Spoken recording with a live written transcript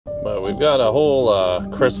But we've got a whole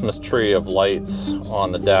Christmas tree of lights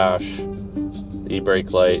on the dash. The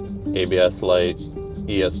e-brake light, ABS light,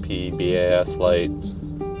 ESP, BAS light,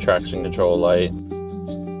 traction control light.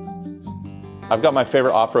 I've got my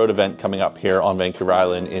favorite off-road event coming up here on Vancouver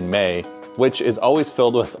Island in May, which is always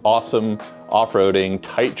filled with awesome off-roading,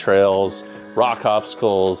 tight trails, rock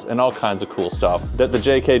obstacles, and all kinds of cool stuff that the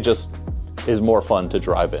JK just is more fun to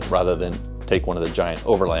drive in rather than take one of the giant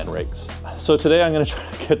overland rigs. So today I'm gonna try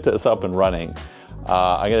to get this up and running.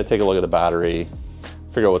 I'm gonna take a look at the battery,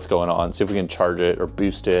 figure out what's going on, see if we can charge it or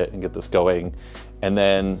boost it and get this going, and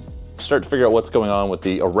then start to figure out what's going on with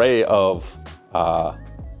the array of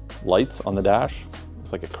lights on the dash.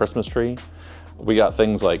 It's like a Christmas tree. We got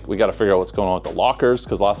things like, we gotta figure out what's going on with the lockers,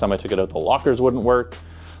 because last time I took it out, the lockers wouldn't work.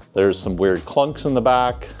 There's some weird clunks in the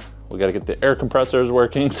back. We gotta get the air compressors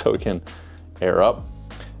working so we can air up.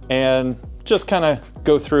 And just kind of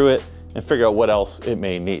go through it and figure out what else it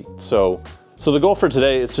may need. So the goal for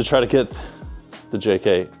today is to try to get the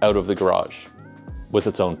JK out of the garage with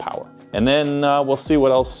its own power. And then we'll see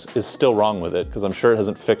what else is still wrong with it, because I'm sure it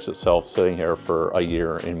hasn't fixed itself sitting here for a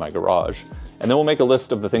year in my garage. And then we'll make a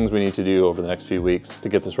list of the things we need to do over the next few weeks to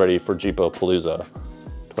get this ready for Jeepapaplooza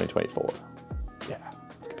 2024. Yeah,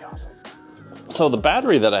 it's gonna be awesome. So the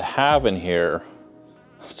battery that I have in here,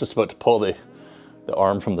 I was just about to pull the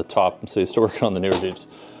arm from the top, so you're still working on the newer Jeeps.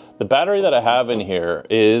 The battery that I have in here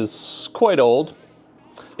is quite old.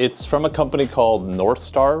 It's from a company called North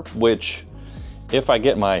Star, which, if I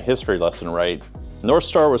get my history lesson right, North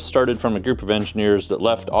Star was started from a group of engineers that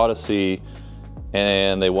left Odyssey,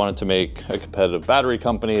 and they wanted to make a competitive battery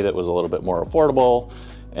company that was a little bit more affordable.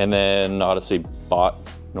 And then Odyssey bought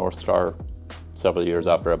North Star several years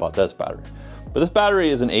after I bought this battery. But this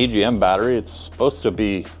battery is an AGM battery. It's supposed to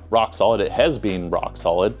be rock solid. It has been rock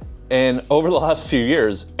solid. And over the last few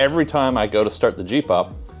years, every time I go to start the Jeep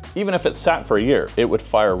up, even if it sat for a year, it would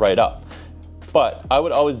fire right up. But I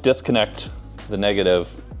would always disconnect the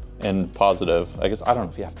negative and positive. I guess, I don't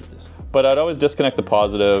know if you have to do this, but I'd always disconnect the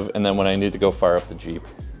positive, and then when I need to go fire up the Jeep,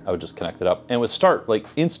 I would just connect it up and it would start like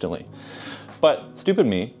instantly. But stupid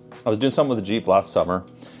me, I was doing something with the Jeep last summer,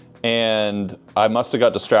 and I must have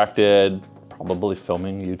got distracted, probably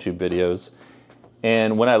filming YouTube videos.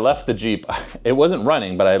 And when I left the Jeep, it wasn't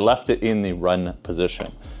running, but I left it in the run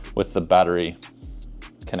position with the battery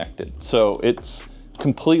connected. So it's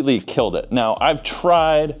completely killed it. Now, I've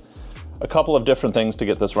tried a couple of different things to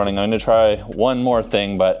get this running. I'm gonna try one more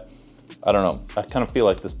thing, but I don't know. I kind of feel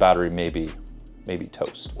like this battery may be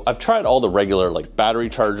toast. I've tried all the regular like battery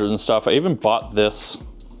chargers and stuff. I even bought this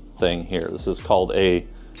thing here. This is called a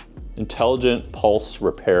Intelligent Pulse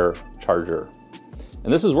Repair Charger.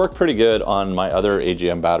 And this has worked pretty good on my other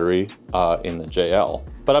AGM battery in the JL.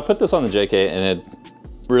 But I put this on the JK and it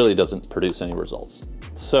really doesn't produce any results.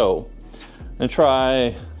 So I'm gonna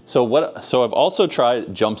try, so I've also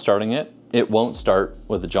tried jump starting it. It won't start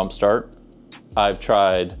with a jump start. I've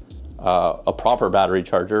tried a proper battery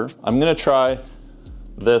charger. I'm gonna try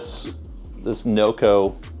this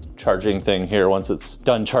Noco charging thing here once it's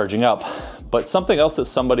done charging up. But something else that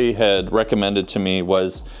somebody had recommended to me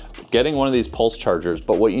was getting one of these pulse chargers,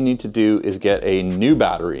 but what you need to do is get a new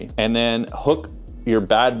battery and then hook your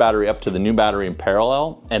bad battery up to the new battery in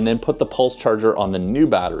parallel, and then put the pulse charger on the new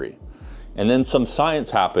battery. And then some science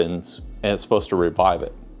happens and it's supposed to revive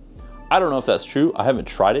it. I don't know if that's true. I haven't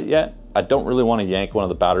tried it yet. I don't really want to yank one of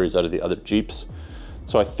the batteries out of the other Jeeps.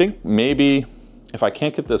 So I think maybe if I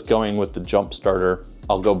can't get this going with the jump starter,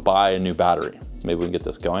 I'll go buy a new battery. Maybe we can get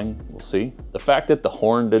this going, we'll see. The fact that the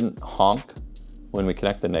horn didn't honk when we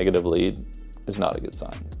connect the negative lead is not a good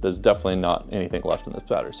sign. There's definitely not anything left in this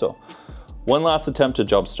battery. So one last attempt to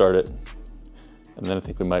jump start it, and then I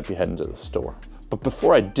think we might be heading to the store. But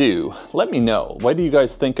before I do, let me know, what do you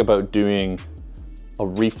guys think about doing a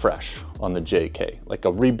refresh on the JK, like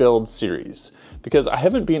a rebuild series? Because I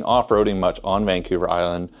haven't been off-roading much on Vancouver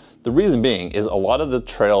Island. The reason being is a lot of the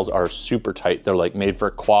trails are super tight. They're like made for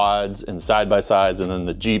quads and side-by-sides, and then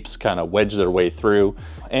the Jeeps kind of wedge their way through.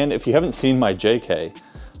 And if you haven't seen my JK,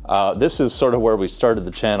 this is sort of where we started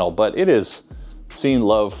the channel, but it is seen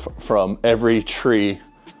love from every tree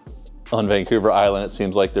on Vancouver Island. It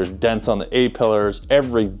seems like there's dents on the A-pillars.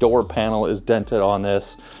 Every door panel is dented on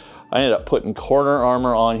this. I ended up putting corner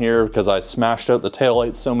armor on here because I smashed out the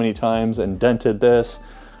taillights so many times and dented this.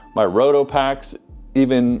 My roto packs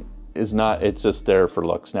even is not, it's just there for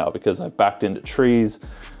looks now because I've backed into trees.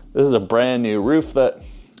 This is a brand new roof that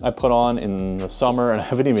I put on in the summer and I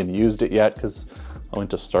haven't even used it yet because I went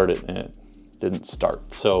to start it and it didn't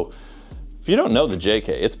start. So if you don't know the JK,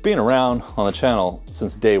 it's been around on the channel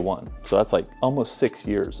since day one. So that's like almost 6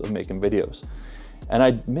 years of making videos. And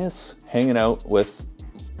I miss hanging out with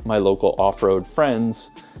my local off-road friends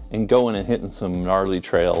and going and hitting some gnarly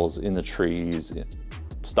trails in the trees,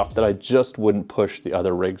 stuff that I just wouldn't push the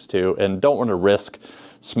other rigs to, and don't want to risk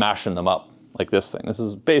smashing them up like this thing. This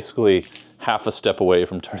is basically half a step away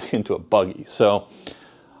from turning into a buggy. So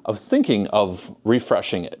I was thinking of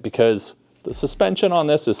refreshing it because the suspension on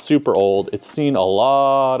this is super old. It's seen a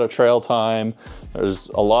lot of trail time. There's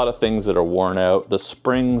a lot of things that are worn out. The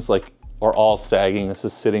springs like are all sagging. This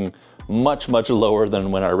is sitting much, much lower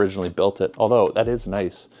than when I originally built it. Although that is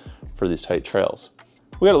nice for these tight trails.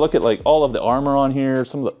 We got to look at like all of the armor on here.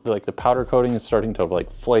 Some of the, like the powder coating is starting to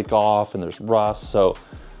like flake off and there's rust. So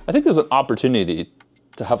I think there's an opportunity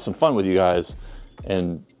to have some fun with you guys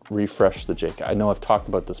and refresh the JK. I know I've talked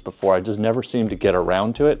about this before. I just never seem to get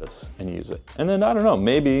around to it and use it. And then I don't know,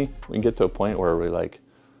 maybe we can get to a point where we like,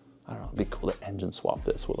 I don't know, it'd be cool to engine swap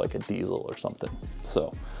this with like a diesel or something.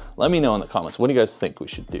 So let me know in the comments, what do you guys think we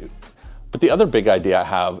should do? But the other big idea I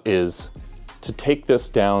have is to take this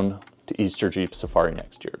down to Easter Jeep Safari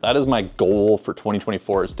next year. That is my goal for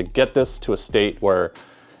 2024, is to get this to a state where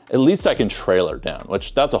at least I can trailer down,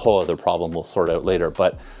 which that's a whole other problem we'll sort out later.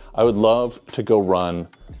 But I would love to go run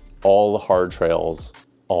all the hard trails,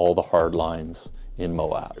 all the hard lines in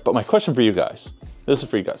Moab. But my question for you guys, this is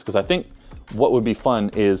for you guys, because I think what would be fun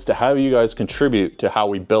is to have you guys contribute to how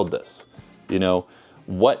we build this. You know,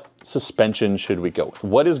 what suspension should we go with?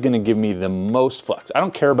 What is gonna give me the most flex? I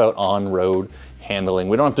don't care about on-road handling.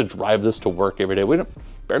 We don't have to drive this to work every day. We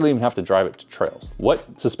don't barely even have to drive it to trails.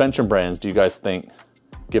 What suspension brands do you guys think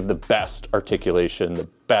give the best articulation, the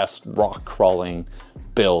best rock crawling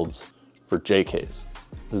builds for JKs?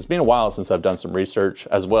 It's been a while since I've done some research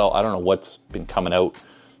as well. I don't know what's been coming out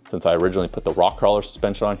since I originally put the rock crawler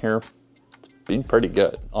suspension on here. It's been pretty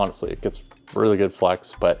good, honestly. It gets really good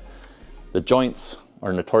flex, but the joints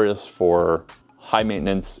are notorious for high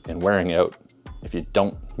maintenance and wearing out if you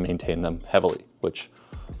don't maintain them heavily, which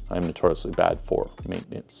I'm notoriously bad for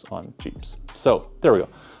maintenance on Jeeps. So there we go.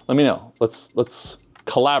 Let me know. Let's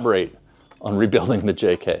collaborate on rebuilding the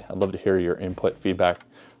JK. I'd love to hear your input, feedback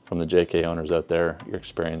from the JK owners out there, your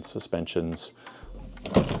experience, suspensions.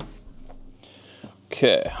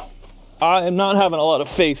 Okay, I am not having a lot of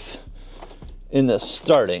faith in this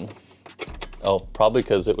starting. Oh, probably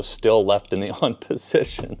because it was still left in the on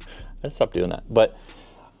position. I stopped doing that. But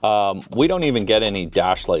we don't even get any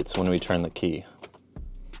dash lights when we turn the key.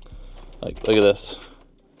 Like, look at this,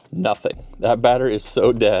 nothing. That battery is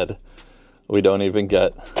so dead, we don't even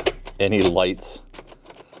get any lights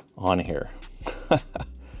on here.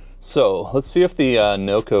 So let's see if the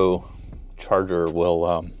Noco charger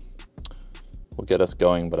will get us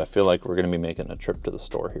going, but I feel like we're gonna be making a trip to the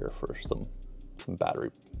store here for some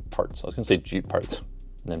battery parts. I was gonna say Jeep parts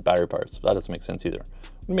and then battery parts, but that doesn't make sense either.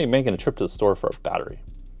 I'm gonna be making a trip to the store for a battery.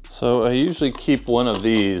 So I usually keep one of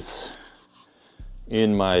these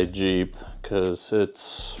in my Jeep because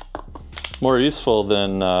it's more useful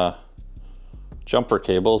than jumper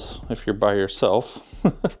cables if you're by yourself.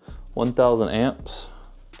 1000 amps.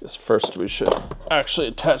 Guess first we should actually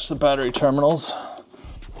attach the battery terminals.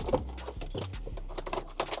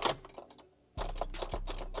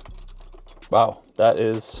 Wow, that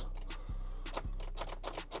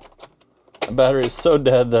battery is so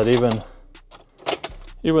dead that even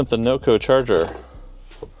with the Noco charger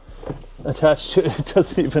attached to it, it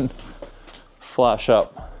doesn't even flash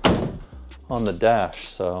up on the dash.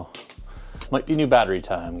 So might be new battery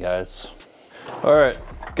time, guys. All right,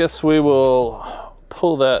 guess we will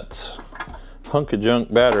pull that hunk of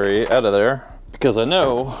junk battery out of there because I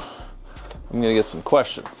know I'm gonna get some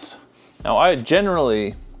questions. Now I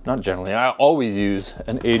always use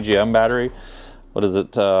an AGM battery. What is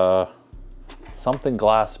it? Something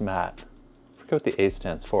glass mat. I forget what the A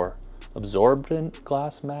stands for. Absorbent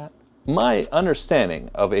glass mat? My understanding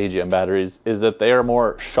of AGM batteries is that they are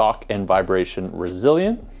more shock and vibration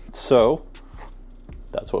resilient. So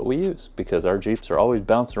that's what we use because our Jeeps are always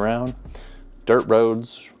bouncing around, dirt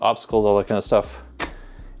roads, obstacles, all that kind of stuff.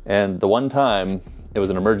 And the one time it was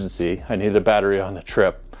an emergency, I needed a battery on the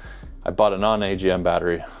trip. I bought a non-AGM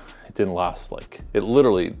battery. It didn't last it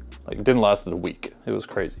literally didn't last a week. It was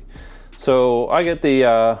crazy. So I get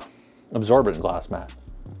the absorbent glass mat.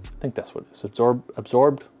 I think that's what it is.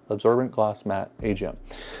 Absorbent glass mat, AGM.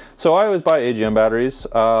 So I always buy AGM batteries.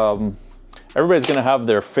 Everybody's gonna have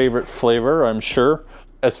their favorite flavor, I'm sure.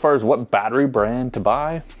 As far as what battery brand to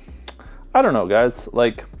buy, I don't know, guys.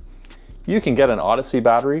 Like, you can get an Odyssey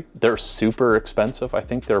battery. They're super expensive. I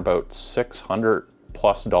think they're about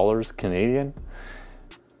 $600+ Canadian.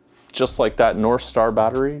 Just like that North Star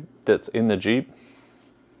battery that's in the Jeep.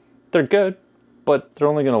 They're good, but they're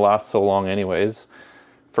only gonna last so long anyways.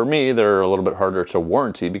 For me, they're a little bit harder to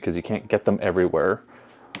warranty because you can't get them everywhere.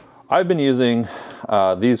 I've been using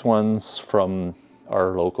these ones from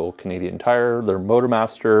our local Canadian Tire. They're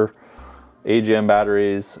Motormaster AGM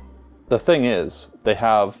batteries. The thing is, they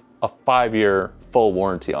have a 5-year full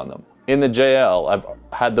warranty on them. In the JL, I've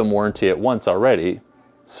had them warranty it once already.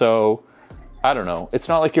 So I don't know. It's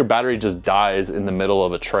not like your battery just dies in the middle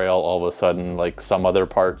of a trail all of a sudden, like some other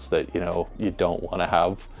parts that, you know, you don't want to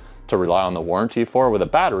have to rely on the warranty for. With a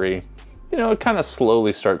battery, you know, it kind of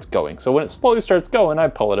slowly starts going. So when it slowly starts going, I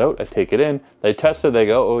pull it out, I take it in, they test it, they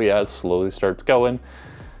go, oh yeah, it slowly starts going.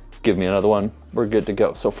 Give me another one, we're good to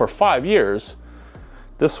go. So for 5 years,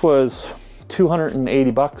 this was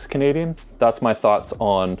 280 bucks Canadian. That's my thoughts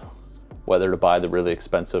on whether to buy the really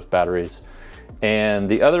expensive batteries. And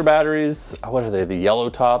the other batteries, what are they? The yellow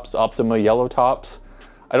tops, Optima yellow tops.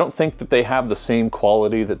 I don't think that they have the same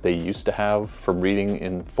quality that they used to have from reading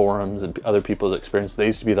in forums and other people's experience. They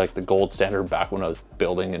used to be like the gold standard back when I was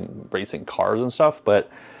building and racing cars and stuff, but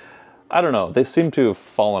I don't know. They seem to have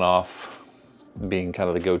fallen off being kind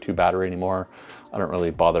of the go-to battery anymore. I don't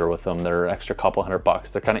really bother with them. They're an extra couple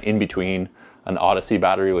 $100. They're kind of in between an Odyssey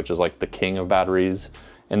battery, which is like the king of batteries,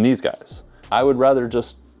 and these guys. I would rather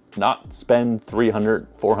just not spend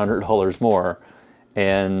 $300, $400 more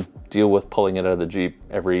and deal with pulling it out of the Jeep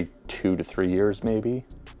every 2 to 3 years maybe.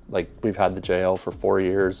 Like we've had the JL for 4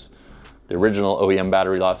 years. The original OEM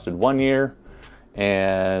battery lasted 1 year,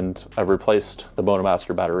 and I've replaced the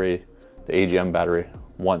Motormaster battery, the AGM battery,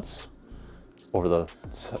 once over the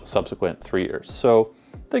subsequent 3 years. So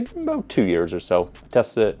like about 2 years or so. I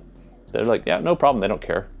tested it. They're like, yeah, no problem. They don't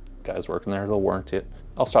care. Guys working there, they'll warranty it.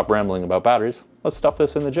 I'll stop rambling about batteries. Let's stuff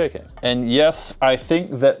this in the JK. And yes, I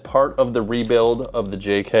think that part of the rebuild of the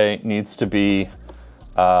JK needs to be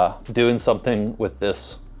doing something with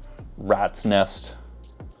this rat's nest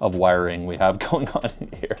of wiring we have going on in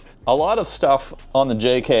here. A lot of stuff on the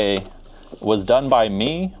JK was done by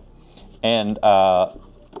me and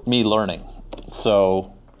me learning.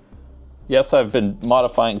 So yes, I've been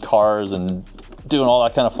modifying cars and doing all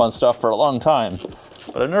that kind of fun stuff for a long time,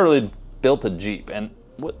 but I've never really built a Jeep. And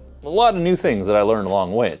with a lot of new things that I learned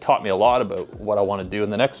along the way. It taught me a lot about what I want to do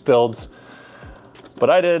in the next builds, but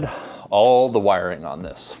I did all the wiring on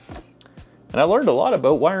this. And I learned a lot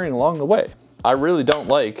about wiring along the way. I really don't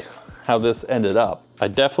like how this ended up. I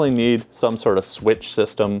definitely need some sort of switch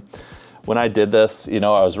system. When I did this, you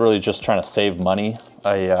know, I was really just trying to save money.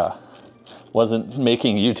 I wasn't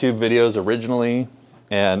making YouTube videos originally,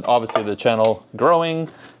 and obviously the channel growing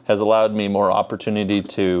has allowed me more opportunity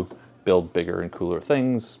to build bigger and cooler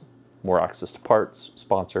things, more access to parts,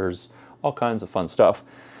 sponsors, all kinds of fun stuff.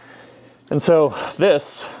 And so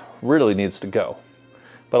this really needs to go.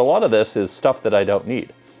 But a lot of this is stuff that I don't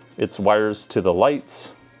need. It's wires to the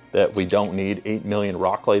lights that we don't need. 8 million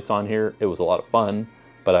rock lights on here. It was a lot of fun,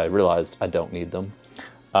 but I realized I don't need them.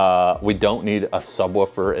 We don't need a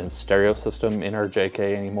subwoofer and stereo system in our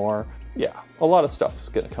JK anymore. Yeah, a lot of stuff is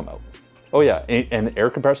gonna come out. Oh yeah, and the air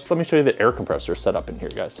compressor. Let me show you the air compressor setup in here,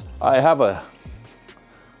 guys. I have a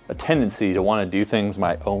tendency to want to do things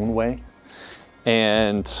my own way.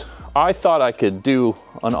 And I thought I could do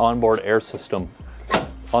an onboard air system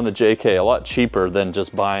on the JK a lot cheaper than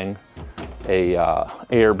just buying a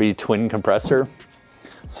ARB twin compressor.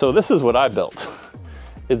 So this is what I built.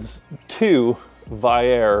 It's 2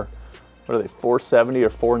 Viair, what are they, 470 or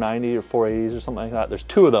 490 or 480s or something like that. There's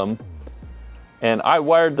 2 of them. And I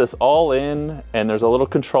wired this all in, and there's a little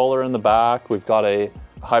controller in the back. We've got a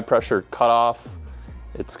high pressure cutoff.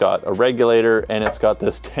 It's got a regulator, and it's got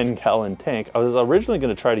this 10-gallon tank. I was originally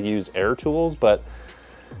gonna try to use air tools, but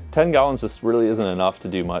 10 gallons just really isn't enough to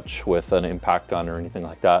do much with an impact gun or anything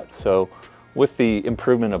like that. So with the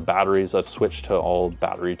improvement of batteries, I've switched to all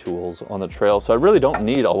battery tools on the trail. So I really don't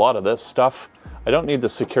need a lot of this stuff. I don't need the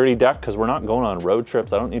security deck because we're not going on road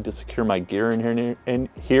trips. I don't need to secure my gear in here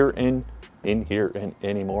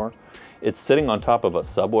anymore. It's sitting on top of a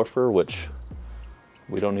subwoofer, which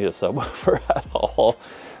we don't need a subwoofer at all.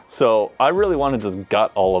 So I really want to just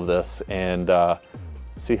gut all of this and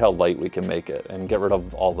see how light we can make it and get rid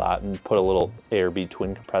of all that and put a little ARB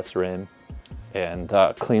twin compressor in and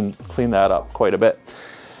clean that up quite a bit.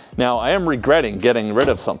 Now I am regretting getting rid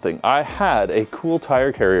of something. I had a cool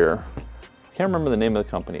tire carrier. I can't remember the name of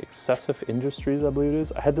the company, Excessive Industries, I believe it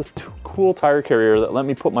is. I had this cool tire carrier that let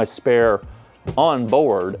me put my spare on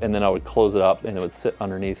board, and then I would close it up and it would sit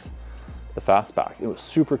underneath the fastback. It was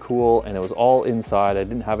super cool, and it was all inside. I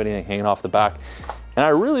didn't have anything hanging off the back. And I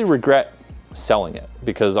really regret selling it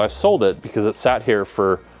because I sold it because it sat here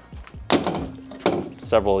for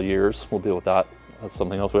several years. We'll deal with that. That's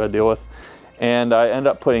something else we had to deal with. And I end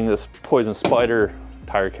up putting this Poison Spider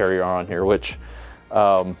tire carrier on here, which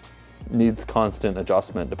needs constant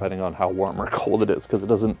adjustment depending on how warm or cold it is, because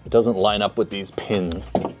it doesn't line up with these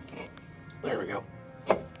pins. There we go.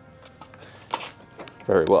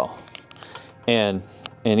 Very well. And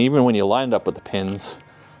even when you line it up with the pins,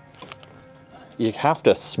 you have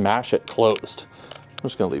to smash it closed. I'm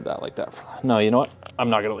just gonna leave that like that. No, you know what? I'm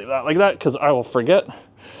not gonna leave that like that because I will forget.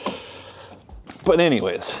 But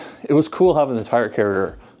anyways, it was cool having the tire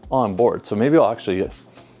carrier on board. So maybe I'll actually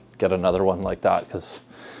get another one like that, because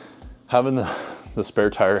having the spare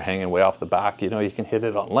tire hanging way off the back, you know, you can hit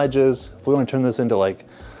it on ledges. If we want to turn this into like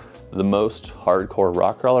the most hardcore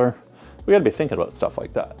rock crawler, we gotta be thinking about stuff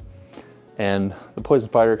like that. And the Poison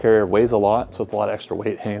Spider carrier weighs a lot, so it's a lot of extra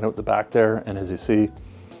weight hanging out the back there. And as you see,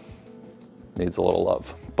 needs a little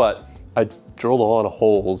love. But I drilled a lot of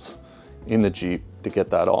holes in the Jeep to get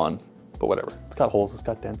that on, but whatever. It's got holes, it's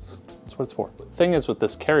got dents. That's what it's for. The thing is with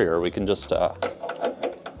this carrier, we can just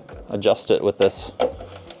adjust it with this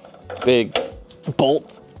big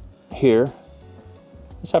bolt here.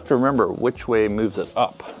 Just have to remember which way moves it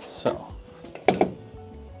up. So,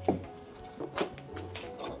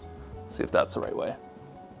 see if that's the right way.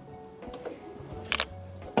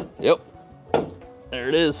 Yep, there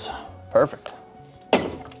it is. Perfect.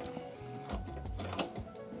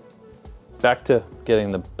 Back to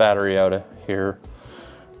getting the battery out of here.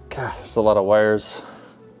 God, there's a lot of wires.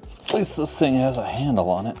 At least this thing has a handle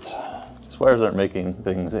on it. These wires aren't making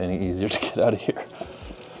things any easier to get out of here.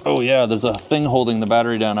 Oh yeah, there's a thing holding the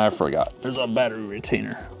battery down. I forgot. There's a battery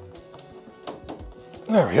retainer.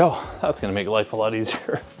 There we go. That's gonna make life a lot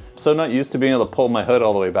easier. So not used to being able to pull my hood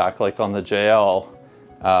all the way back like on the JL.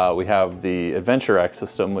 We have the Adventure X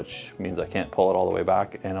system, which means I can't pull it all the way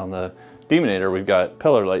back. And on the Demonator, we've got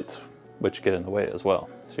pillar lights, which get in the way as well.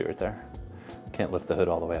 See right there? Can't lift the hood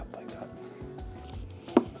all the way up like that.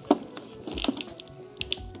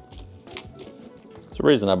 There's a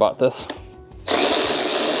reason I bought this.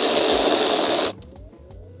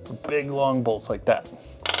 Big long bolts like that.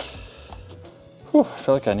 Whew, I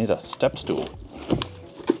feel like I need a step stool.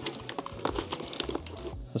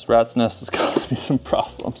 This rat's nest has caused me some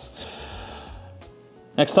problems.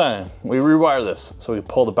 Next time, we rewire this so we can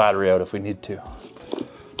pull the battery out if we need to.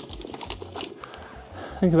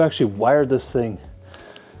 I think I've actually wired this thing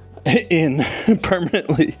in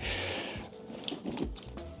permanently.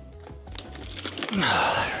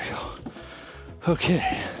 There we go.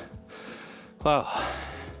 Okay. Wow.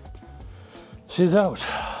 She's out.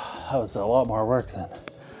 That was a lot more work than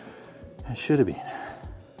it should have been.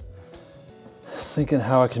 Just thinking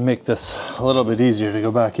how I can make this a little bit easier to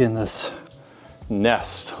go back in this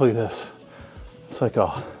nest. Look at this. It's like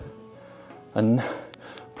a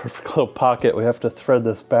perfect little pocket we have to thread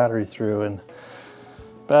this battery through, and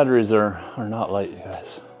batteries are not light, you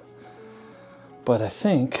guys. But I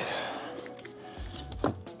think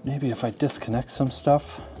maybe if I disconnect some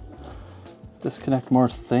stuff, disconnect more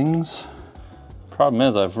things. Problem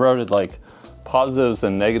is I've routed like positives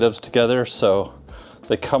and negatives together, so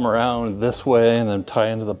they come around this way and then tie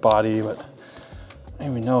into the body, but I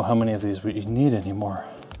don't even know how many of these we need anymore.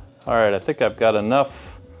 All right, I think I've got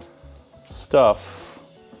enough stuff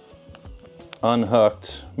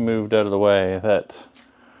unhooked, moved out of the way, that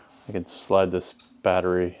I can slide this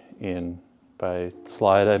battery in. By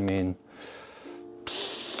slide, I mean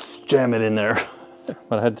jam it in there.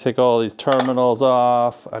 But I had to take all these terminals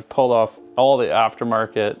off. I pulled off all the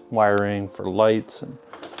aftermarket wiring for lights and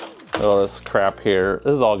all this crap here.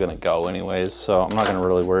 This is all gonna go anyways, so I'm not gonna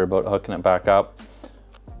really worry about hooking it back up.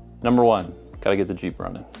 Number one, gotta get the Jeep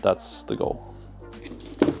running. That's the goal.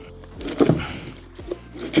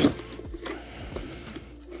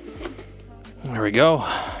 There we go.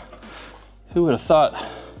 Who would have thought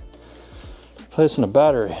replacing a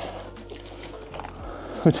battery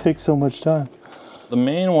would take so much time? The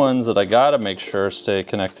main ones that I gotta make sure stay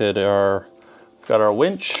connected are, we've got our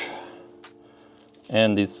winch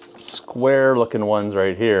and these square looking ones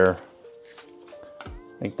right here,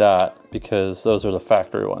 like that, because those are the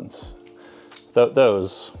factory ones. Without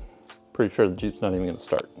those, pretty sure the Jeep's not even gonna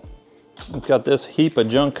start. We've got this heap of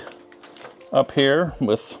junk up here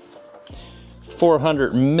with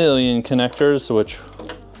 400 million connectors, which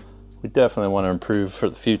we definitely want to improve for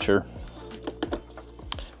the future.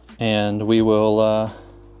 And we will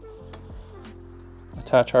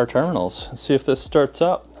attach our terminals and see if this starts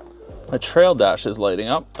up. My trail dash is lighting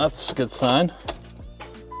up. That's a good sign.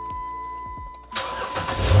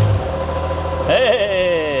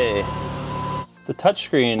 Hey! The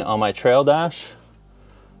touchscreen on my trail dash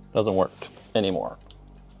doesn't work anymore.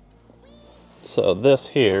 So this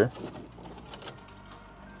here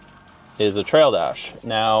is a trail dash.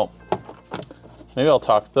 Now, maybe I'll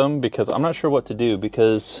talk to them because I'm not sure what to do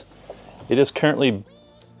because it is currently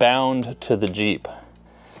bound to the Jeep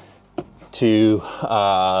to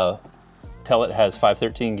tell it has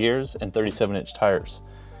 513 gears and 37-inch tires.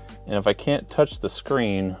 And if I can't touch the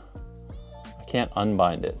screen, I can't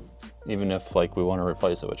unbind it, even if like we want to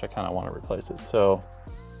replace it, which I kind of want to replace it. So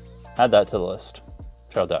add that to the list.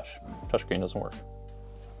 Trail dash, touchscreen doesn't work.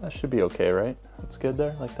 That should be okay, right? That's good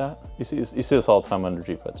there, like that. You see this all the time under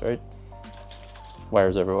Jeep hoods, right?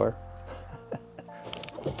 Wires everywhere.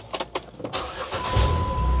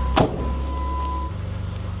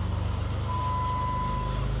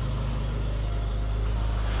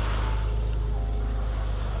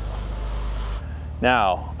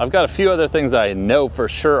 Now, I've got a few other things I know for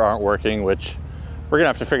sure aren't working, which we're gonna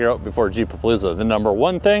have to figure out before Jeepapalooza. The number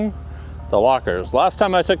one thing, the lockers. Last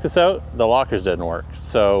time I took this out, the lockers didn't work.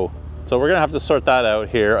 So we're gonna have to sort that out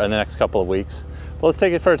here in the next couple of weeks. But let's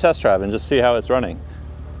take it for a test drive and just see how it's running.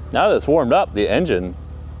 Now that it's warmed up, the engine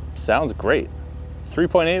sounds great.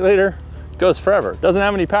 3.8 liter, goes forever. Doesn't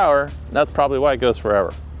have any power, and that's probably why it goes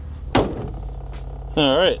forever.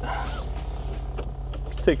 All right,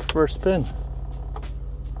 take it for a spin.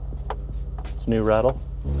 It's a new rattle.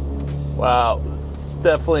 Wow,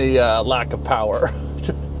 definitely lack of power.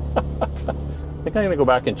 I think I'm gonna go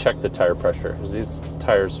back and check the tire pressure because these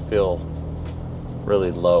tires feel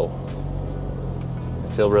really low.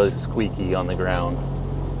 They feel really squeaky on the ground.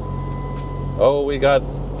 Oh, we got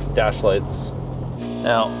dash lights.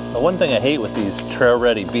 Now, the one thing I hate with these trail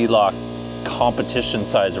ready B-lock competition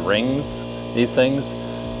size rings, these things,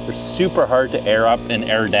 they're super hard to air up and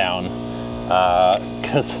air down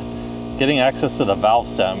because getting access to the valve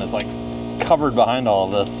stem is like covered behind all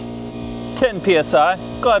of this. 10 PSI,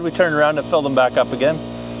 glad we turned around and filled them back up again.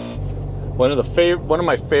 One of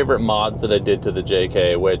my favorite mods that I did to the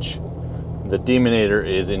JK, which the Demonator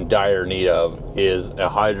is in dire need of, is a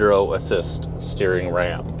hydro assist steering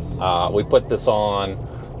ram. We put this on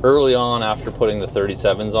early on after putting the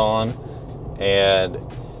 37s on, and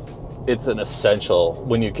it's an essential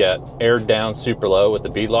when you get aired down super low with the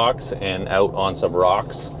beadlocks and out on some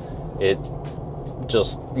rocks. It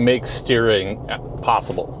just makes steering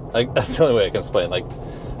possible. Like, that's the only way I can explain. Like,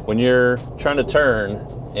 when you're trying to turn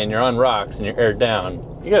and you're on rocks and you're aired down,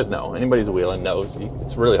 you guys know, anybody who's wheeling knows,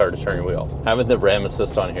 it's really hard to turn your wheel. Having the ram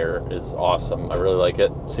assist on here is awesome. I really like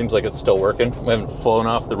it. Seems like it's still working. We haven't flown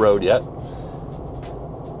off the road yet.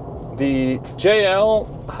 The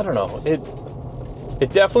JL, I don't know,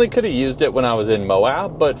 it definitely could have used it when I was in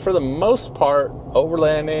Moab, but for the most part,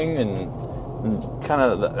 overlanding and kind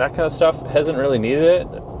of that kind of stuff hasn't really needed it.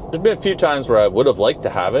 There's been a few times where I would have liked to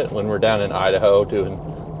have it when we're down in Idaho doing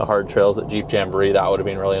the hard trails at Jeep Jamboree. That would have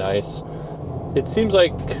been really nice. It seems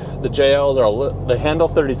like the JLs are the Handle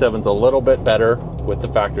 37's a little bit better with the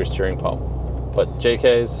factory steering pump, but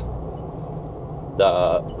JK's,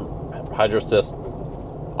 the Hydro Assist,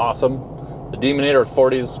 awesome. The Demonator with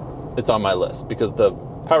 40s, it's on my list because the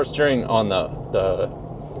power steering on the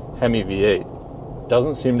Hemi V8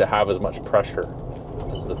 doesn't seem to have as much pressure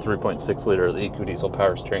as the 3.6 liter of the EcoDiesel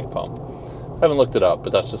power steering pump. I haven't looked it up,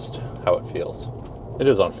 but that's just how it feels. It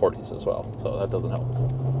is on 40s as well, so that doesn't help.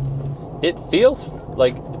 It feels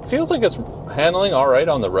like it's handling all right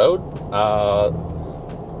on the road.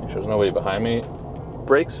 Make sure there's nobody behind me.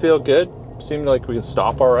 Brakes feel good. Seem like we can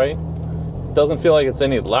stop all right. Doesn't feel like it's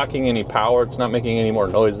lacking any power. It's not making any more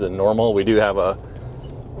noise than normal. We do have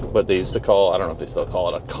what they used to call, I don't know if they still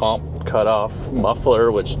call it, a comp cutoff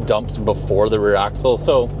muffler, which dumps before the rear axle.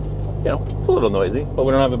 So, you know, it's a little noisy, but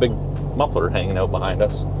we don't have a big muffler hanging out behind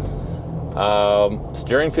us.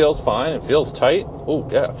 Steering feels fine. It feels tight. Oh,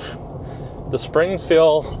 yeah. The springs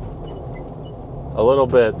feel a little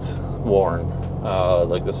bit worn,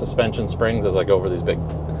 like the suspension springs as I go over these big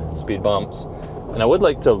speed bumps. And I would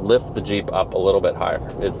like to lift the Jeep up a little bit higher.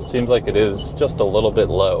 It seems like it is just a little bit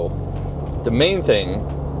low. The main thing,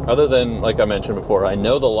 other than, like I mentioned before, I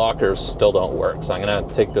know the lockers still don't work. So I'm gonna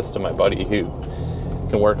take this to my buddy who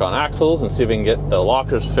can work on axles and see if we can get the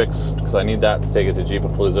lockers fixed, because I need that to take it to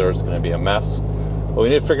Jeepapalooza or it's gonna be a mess. But we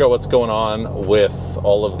need to figure out what's going on with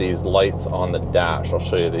all of these lights on the dash. I'll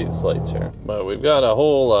show you these lights here. But we've got a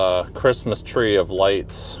whole Christmas tree of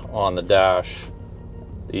lights on the dash.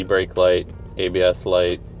 The e-brake light, ABS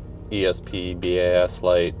light, ESP, BAS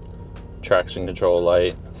light, traction control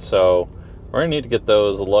light. So we're gonna need to get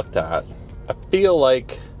those looked at. I feel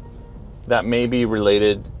like that may be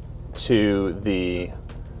related to the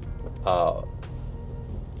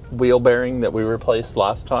wheel bearing that we replaced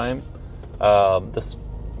last time. This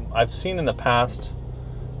I've seen in the past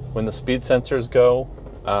when the speed sensors go,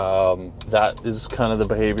 that is kind of the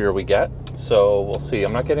behavior we get. So we'll see.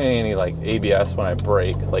 I'm not getting any like ABS when I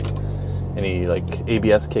brake, like any like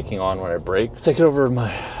ABS kicking on when I brake. Take it over to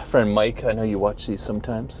my friend Mike. I know you watch these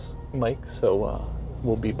sometimes, Mike. So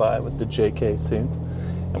we'll be by with the JK soon,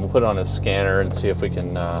 and we'll put it on his scanner and see if we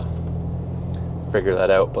can figure that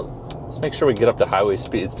out. But let's make sure we get up to highway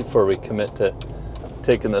speeds before we commit to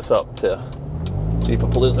taking this up to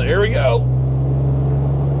Jeepapalooza. Here we go.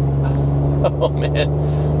 Oh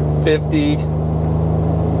man, 50,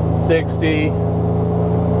 60,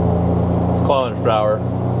 it's kilometers per hour,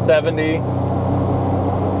 70, 80.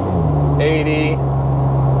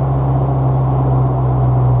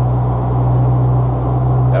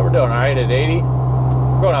 Yeah, we're doing all right at 80.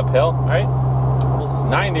 We're going uphill, right? This is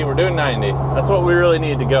 90, we're doing 90. That's what we really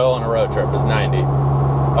need to go on a road trip, is 90,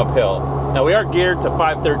 uphill. Now we are geared to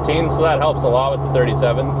 513, so that helps a lot with the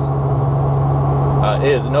 37s. It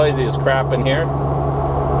is noisy as crap in here.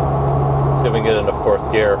 Let's see if we can get into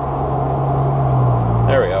fourth gear.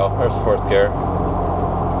 There we go, there's fourth gear.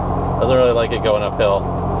 Doesn't really like it going uphill.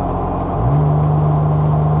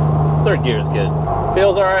 Third gear is good.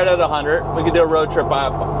 Feels all right at 100. We could do a road trip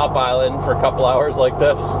up island for a couple hours like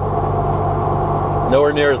this.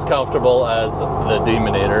 Nowhere near as comfortable as the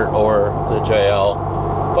Demonator or the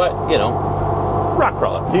JL, but you know, rock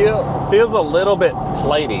crawler. Feels a little bit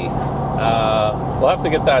flighty. We'll have to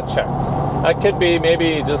get that checked. That could be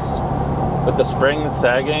maybe just with the springs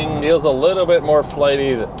sagging. Feels a little bit more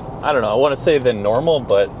flighty. I don't know, I want to say than normal,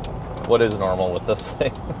 but what is normal with this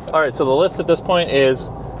thing? All right, so the list at this point is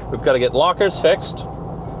we've got to get lockers fixed.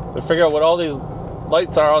 We figure out what all these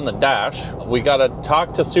lights are on the dash. We got to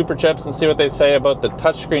talk to Super Chips and see what they say about the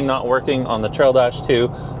touchscreen not working on the Trail Dash 2.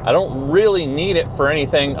 I don't really need it for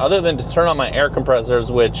anything other than to turn on my air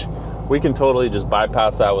compressors, which we can totally just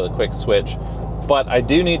bypass that with a quick switch. But I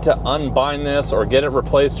do need to unbind this or get it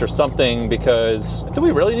replaced or something, because do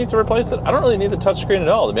we really need to replace it? I don't really need the touchscreen at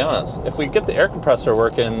all, to be honest. If we get the air compressor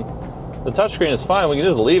working, the touchscreen is fine. We can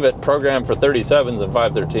just leave it programmed for 37s and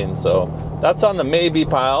 513s. So that's on the maybe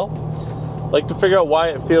pile. Like to figure out why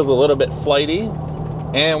it feels a little bit flighty,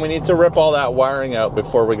 and we need to rip all that wiring out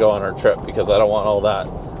before we go on our trip, because I don't want all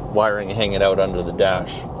that wiring hanging out under the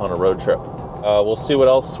dash on a road trip. We'll see what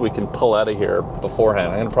else we can pull out of here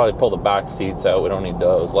beforehand. I'm gonna probably pull the back seats out. We don't need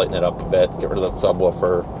those. Lighten it up a bit, get rid of the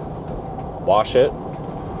subwoofer, wash it,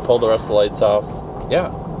 pull the rest of the lights off. Yeah,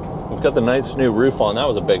 we've got the nice new roof on. That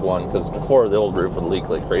was a big one, because before the old roof would leak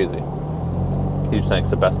like crazy. Huge thanks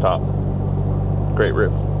to Best Top. Great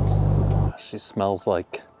roof. She smells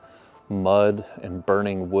like mud and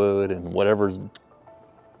burning wood and whatever's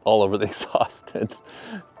all over the exhaust and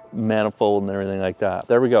manifold and everything like that.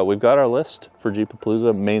 There we go. We've got our list for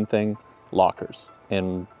Jeepapalooza. Main thing, lockers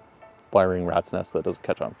and wiring rat's nest that doesn't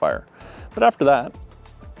catch on fire. But after that,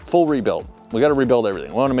 full rebuild. We got to rebuild everything.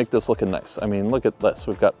 We want to make this looking nice. I mean, look at this.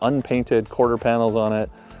 We've got unpainted quarter panels on it.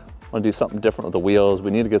 Want to do something different with the wheels. We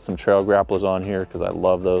need to get some trail grapplers on here because I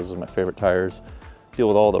love those. Those are my favorite tires. Deal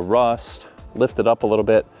with all the rust, lift it up a little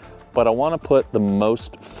bit, but I want to put the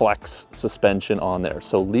most flex suspension on there.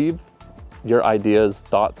 So leave your ideas,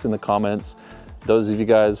 thoughts in the comments. Those of you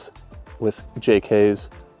guys with JKs,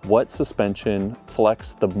 what suspension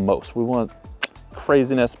flex the most? We want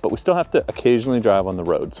craziness, but we still have to occasionally drive on the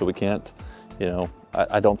road. So we can't, you know,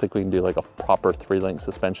 I don't think we can do like a proper 3-link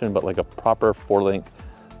suspension, but like a proper 4-link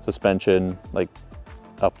suspension, like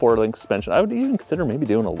a 4-link suspension. I would even consider maybe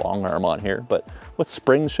doing a long arm on here, but what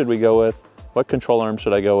springs should we go with? What control arm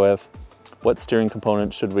should I go with? What steering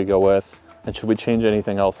component should we go with? And should we change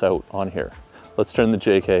anything else out on here? Let's turn the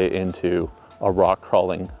JK into a rock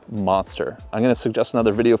crawling monster. I'm gonna suggest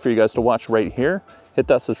another video for you guys to watch right here. Hit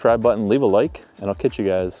that subscribe button, leave a like, and I'll catch you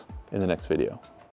guys in the next video.